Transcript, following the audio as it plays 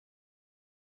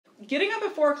getting up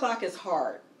at 4 o'clock is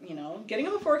hard. You know, getting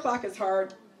up at 4 o'clock is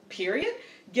hard, period.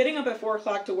 Getting up at 4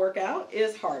 o'clock to work out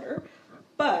is harder.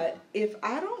 But if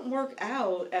I don't work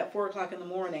out at 4 o'clock in the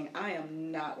morning, I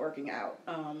am not working out.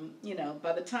 You know,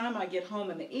 by the time I get home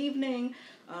in the evening,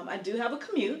 I do have a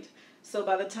commute. So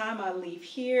by the time I leave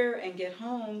here and get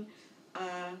home,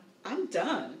 I'm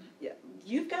done. Yeah,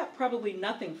 you've got probably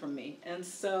nothing from me. And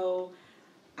so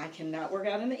I cannot work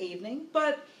out in the evening.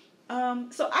 But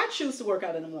so I choose to work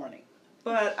out in the morning.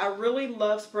 But I really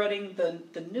love spreading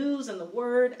the news and the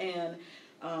word and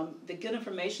the good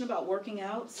information about working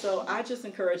out. So I just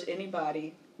encourage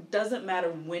anybody, doesn't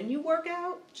matter when you work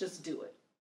out, just do it.